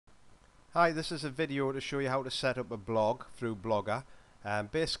Hi, this is a video to show you how to set up a blog through Blogger.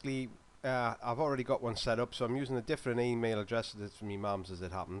 Basically, I've already got one set up, so I'm using a different email address. It's from my mum's, as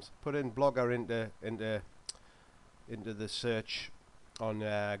it happens. Put in Blogger into the search on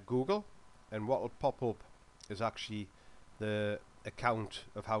Google, and what will pop up is actually the account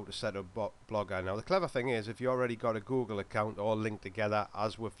of how to set up Blogger. Now, the clever thing is, if you already got a Google account all linked together,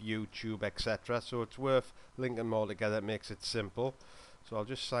 as with YouTube, etc., so it's worth linking them all together. It makes it simple. So I'll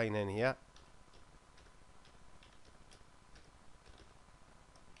just sign in here.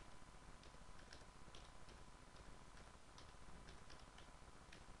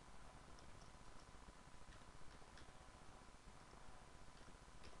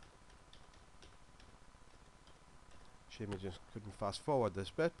 Shame I just couldn't fast forward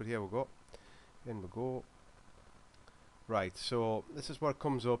this bit, but here we go. In we go. Right, so this is what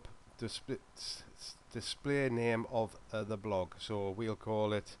comes up. Display name of the blog. So we'll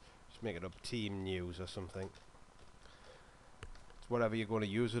call it, just make it up, Team News or something. It's whatever you're going to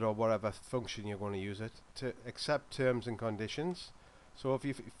use it, or whatever function you're going to use it. To accept terms and conditions. So if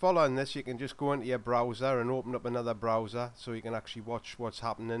you're following this, you can just go into your browser and open up another browser, so you can actually watch what's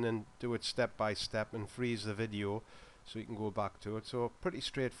happening and do it step by step, and freeze the video so you can go back to it. So pretty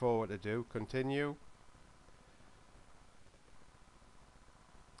straightforward to do. Continue.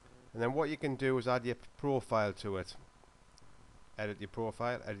 And then what you can do is add your profile to it. Edit your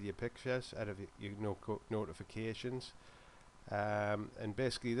profile, edit your pictures, edit your notifications. And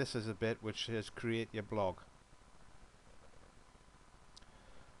basically this is a bit which says create your blog.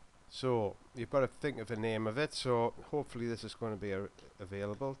 So you've got to think of a name of it. So hopefully this is going to be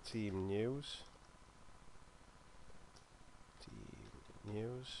available. Team News. Team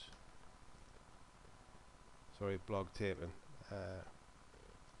News. Sorry, blog taping.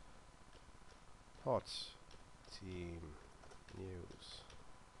 Hot Team News.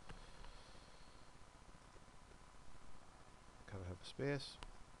 Can I have a space?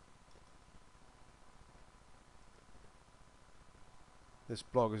 This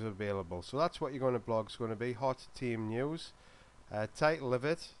blog is available. So that's what you're going to blog. It's going to be Hot Team News. Title of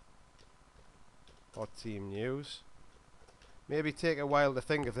it, Hot Team News. Maybe take a while to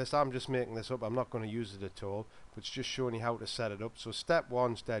think of this. I'm just making this up. I'm not going to use it at all. But it's just showing you how to set it up. So step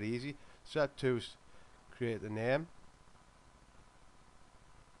 1's dead easy. Step 2's create the name.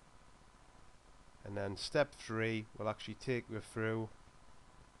 And then step 3 will actually take you through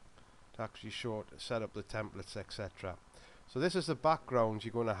to actually set up the templates, etc. So this is the background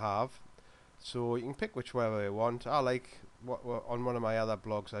you're going to have. So you can pick which way you want. I like on one of my other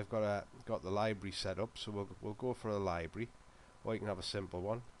blogs I've got the library set up, so we'll go for a library, or you can have a simple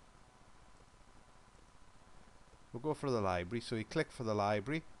one. We'll go for the library. So you click for the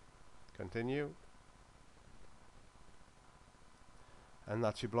library, continue, and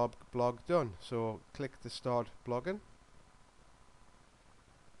that's your blog done. So click to start blogging.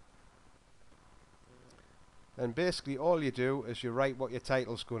 And basically all you do is you write what your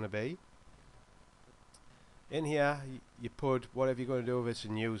title's going to be. In here you put whatever you're going to do if it's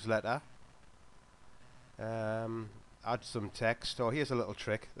a newsletter. Add some text. Oh, here's a little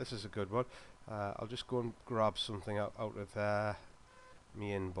trick. This is a good one. I'll just go and grab something out of my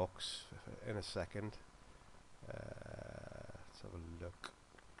inbox in a second. Let's have a look.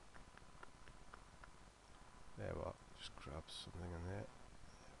 There we are. Just grab something in there.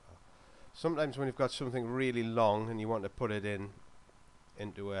 Sometimes when you've got something really long and you want to put it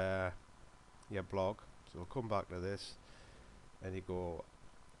into your blog, so we'll come back to this, and you go,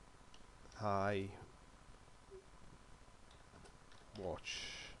 hi, watch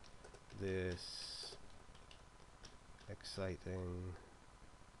this exciting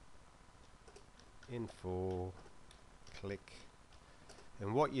info, click.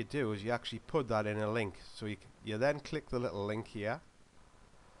 And what you do is you actually put that in a link. So you then click the little link here.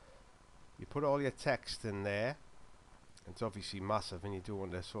 You put all your text in there. It's obviously massive, and you don't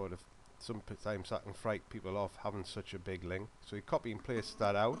want to sort of, sometimes that can frighten people off having such a big link. So you copy and paste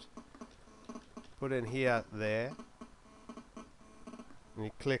that out, put in here, there, and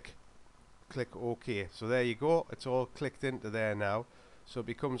you click OK. So there you go. It's all clicked into there now. So it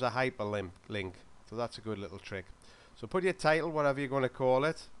becomes a hyperlink link. So that's a good little trick. So put your title, whatever you're going to call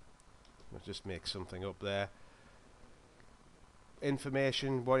it. I'll just make something up there.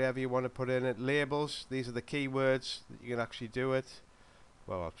 Information, whatever you want to put in it. Labels, these are the keywords that you can actually do it.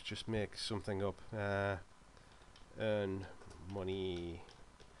 Well, I'll just make something up. Earn money.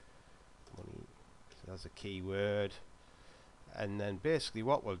 So that's a keyword. And then basically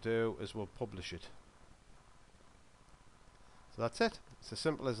what we'll do is we'll publish it. So that's it. It's as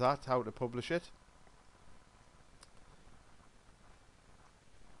simple as that, how to publish it.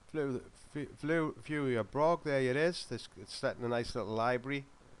 view your blog. There it is. It's set in a nice little library.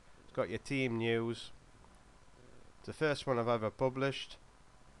 It's got your team news. It's the first one I've ever published.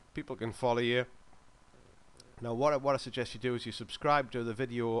 People can follow you. Now what I suggest you do is you subscribe to the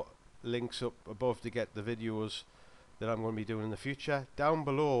video links up above to get the videos that I'm going to be doing in the future. Down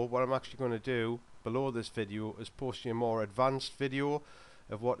below, what I'm actually going to do below this video is post you a more advanced video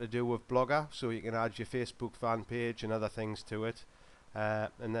of what to do with Blogger, so you can add your Facebook fan page and other things to it.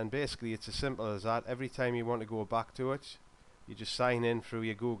 And then basically it's as simple as that. Every time you want to go back to it, you just sign in through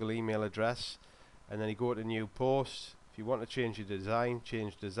your Google email address, and then you go to new post. If you want to change your design,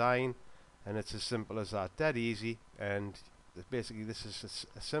 change design, and it's as simple as that. Dead easy, and basically this is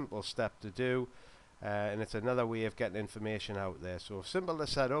a simple step to do, and it's another way of getting information out there. So simple to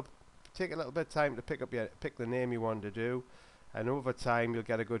set up. Take a little bit of time to pick the name you want to do, and over time you'll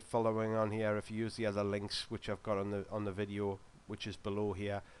get a good following on here if you use the other links which I've got on the video, which is below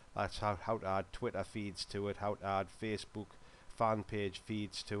here. That's how to add Twitter feeds to it, how to add Facebook fan page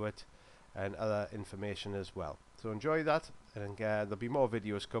feeds to it, and other information as well. So enjoy that, and there'll be more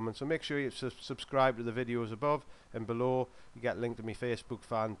videos coming, so make sure you subscribe to the videos above and below. You get a link to my Facebook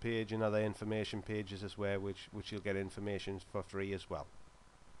fan page and other information pages as well, which you'll get information for free as well.